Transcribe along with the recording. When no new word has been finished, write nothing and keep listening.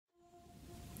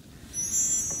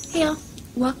Hey y'all,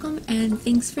 welcome and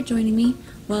thanks for joining me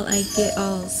while I get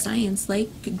all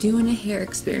science-like doing a hair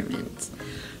experiment.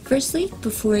 Firstly,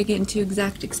 before I get into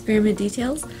exact experiment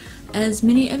details, as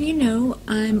many of you know,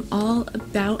 I'm all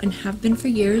about and have been for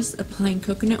years applying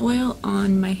coconut oil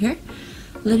on my hair,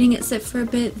 letting it sit for a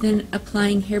bit, then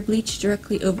applying hair bleach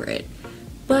directly over it.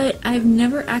 But I've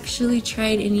never actually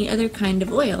tried any other kind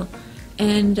of oil,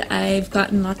 and I've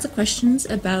gotten lots of questions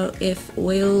about if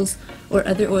oils or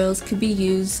other oils could be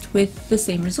used with the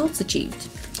same results achieved.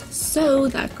 So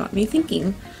that got me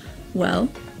thinking, well,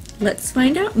 let's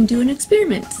find out and do an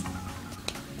experiment.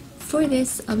 For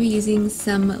this, I'll be using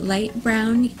some light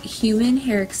brown human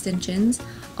hair extensions,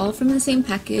 all from the same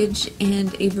package,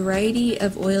 and a variety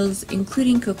of oils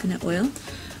including coconut oil,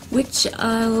 which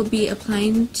I'll be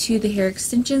applying to the hair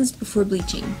extensions before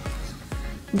bleaching.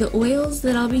 The oils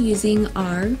that I'll be using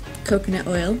are coconut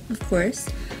oil, of course,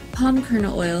 palm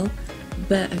kernel oil,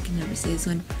 but I can never say this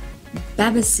one,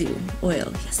 babassu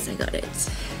oil, yes I got it,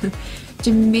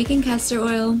 Jamaican castor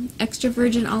oil, extra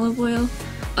virgin olive oil,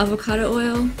 avocado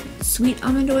oil, sweet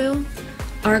almond oil,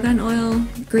 argan oil,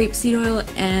 grapeseed oil,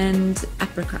 and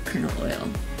apricot kernel oil.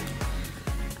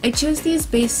 I chose these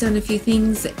based on a few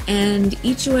things, and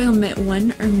each oil met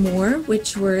one or more,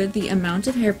 which were the amount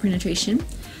of hair penetration,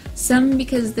 some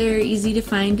because they're easy to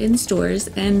find in stores,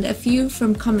 and a few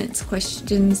from common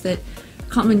questions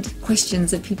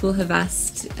that people have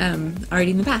asked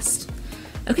already in the past.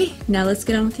 Okay, now let's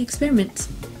get on with the experiment.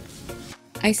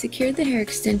 I secured the hair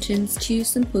extensions to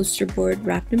some poster board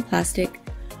wrapped in plastic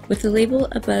with a label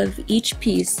above each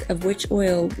piece of which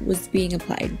oil was being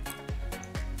applied.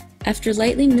 After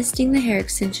lightly misting the hair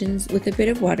extensions with a bit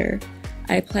of water,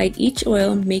 I applied each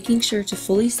oil, making sure to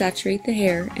fully saturate the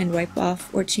hair and wipe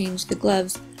off or change the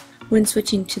gloves when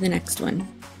switching to the next one.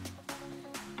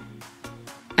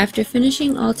 After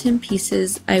finishing all 10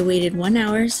 pieces, I waited 1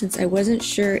 hour since I wasn't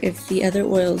sure if the other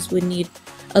oils would need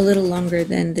a little longer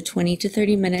than the 20 to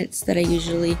 30 minutes that I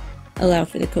usually allow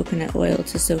for the coconut oil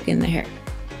to soak in the hair.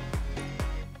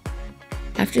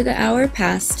 After the hour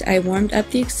passed, I warmed up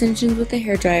the extensions with the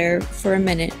hairdryer for a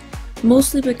minute,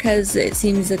 mostly because it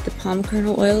seems that the palm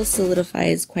kernel oil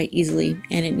solidifies quite easily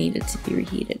and it needed to be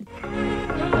reheated.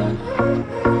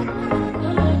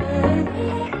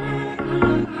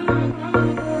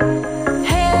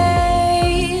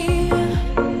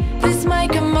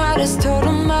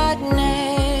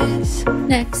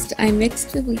 Next, I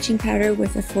mixed the bleaching powder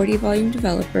with a 40 volume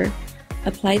developer,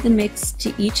 applied the mix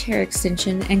to each hair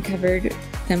extension, and covered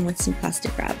them with some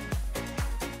plastic wrap.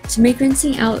 To make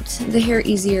rinsing out the hair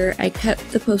easier, I cut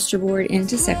the poster board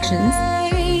into sections.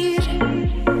 I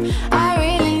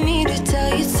really need to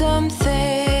tell you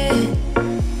something,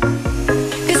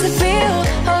 'cause I feel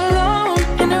alone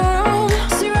in a room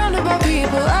surrounded by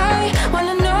people I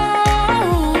wanna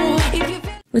know if you...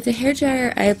 With the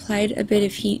hairdryer, I applied a bit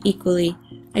of heat equally.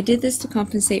 I did this to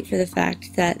compensate for the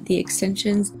fact that the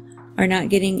extensions are not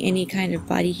getting any kind of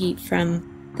body heat from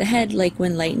the head like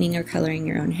when lightening or coloring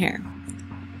your own hair.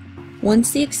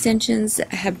 Once the extensions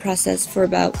had processed for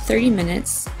about 30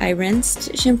 minutes, I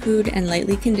rinsed, shampooed, and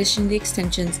lightly conditioned the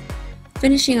extensions,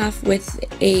 finishing off with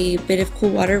a bit of cool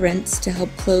water rinse to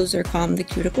help close or calm the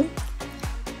cuticle.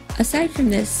 Aside from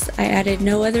this, I added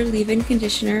no other leave-in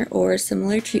conditioner or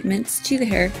similar treatments to the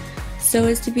hair so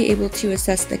as to be able to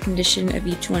assess the condition of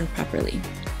each one properly.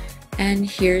 And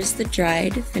here's the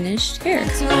dried, finished hair.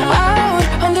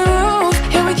 Out on the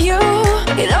roof, here with you,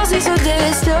 it all seems so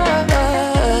distant.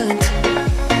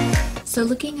 So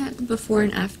looking at the before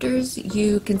and afters,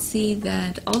 you can see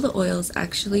that all the oils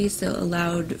actually still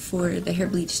allowed for the hair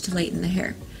bleach to lighten the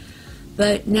hair.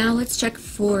 But now let's check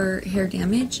for hair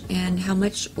damage and how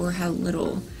much or how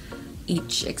little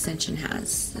each extension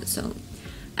has. So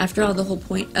after all, the whole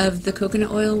point of the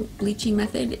coconut oil bleaching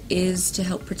method is to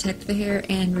help protect the hair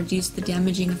and reduce the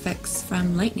damaging effects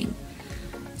from lightening.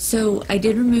 So I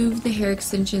did remove the hair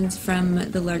extensions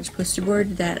from the large poster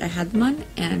board that I had them on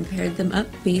and paired them up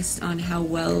based on how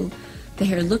well the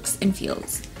hair looks and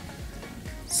feels.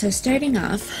 So starting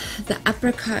off, the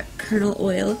apricot kernel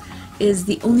oil is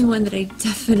the only one that I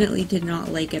definitely did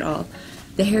not like at all.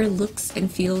 The hair looks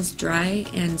and feels dry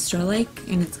and straw-like,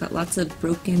 and it's got lots of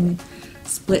broken,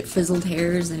 split, frizzled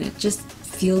hairs, and it just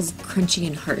feels crunchy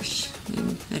and harsh,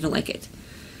 and I don't like it.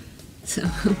 So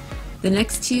the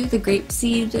next two, the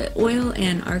grapeseed oil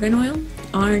and argan oil,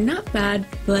 are not bad,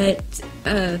 but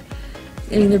they're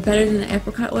better than the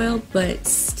apricot oil, but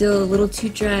still a little too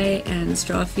dry and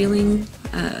straw feeling,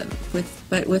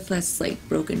 but with less like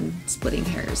broken, splitting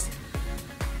hairs.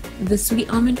 The sweet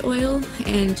almond oil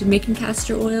and Jamaican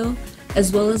castor oil,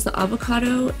 as well as the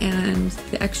avocado and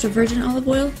the extra virgin olive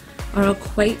oil, are all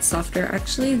quite softer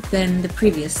actually than the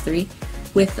previous 3,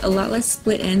 with a lot less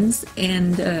split ends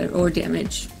and or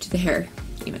damage to the hair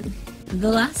even. The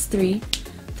last 3,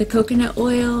 the coconut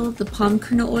oil, the palm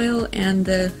kernel oil, and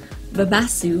the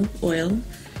babasu oil,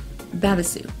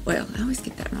 I always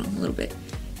get that wrong a little bit,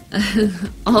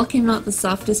 all came out the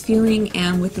softest feeling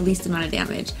and with the least amount of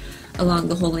damage along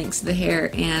the whole lengths of the hair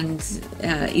and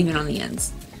even on the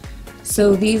ends.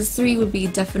 So these 3 would be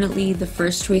definitely the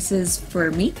first choices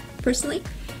for me personally,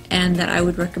 and that I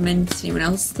would recommend to anyone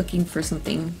else looking for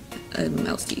something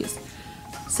else to use.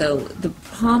 So the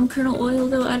palm kernel oil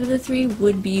though out of the 3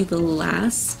 would be the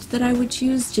last that I would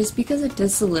choose, just because it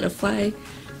does solidify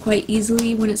quite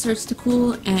easily when it starts to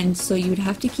cool, and so you would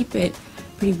have to keep it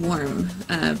pretty warm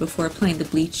before applying the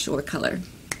bleach or color.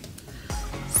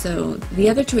 So the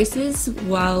other choices,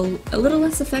 while a little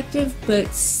less effective but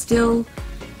still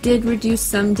did reduce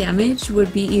some damage,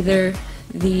 would be either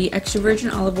the extra virgin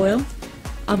olive oil,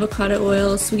 avocado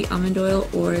oil, sweet almond oil,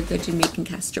 or the Jamaican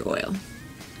castor oil.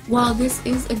 While this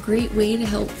is a great way to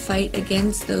help fight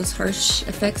against those harsh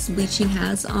effects bleaching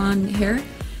has on hair,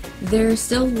 there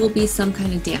still will be some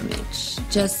kind of damage,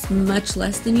 just much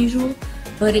less than usual,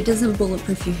 but it doesn't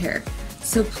bulletproof your hair.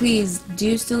 So please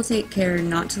do still take care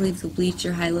not to leave the bleach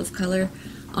or high lift color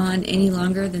on any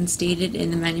longer than stated in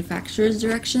the manufacturer's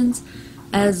directions,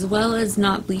 as well as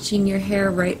not bleaching your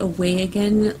hair right away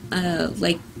again,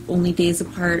 like only days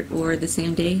apart or the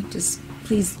same day. Just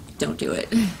please don't do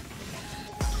it.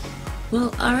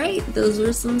 Well, alright, those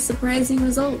were some surprising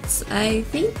results. I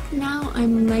think now I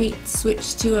might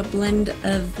switch to a blend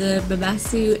of the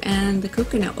babasu and the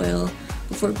coconut oil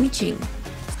before bleaching.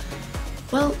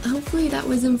 Well, hopefully that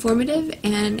was informative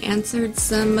and answered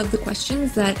some of the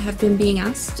questions that have been being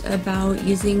asked about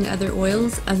using other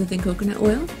oils other than coconut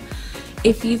oil.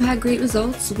 If you've had great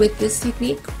results with this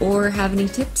technique or have any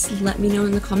tips, let me know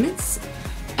in the comments.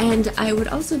 And I would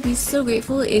also be so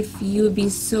grateful if you would be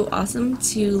so awesome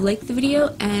to like the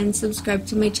video and subscribe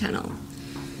to my channel.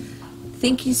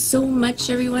 Thank you so much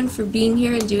everyone for being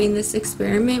here and doing this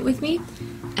experiment with me,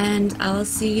 and I'll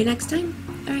see you next time.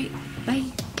 Alright,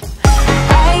 bye.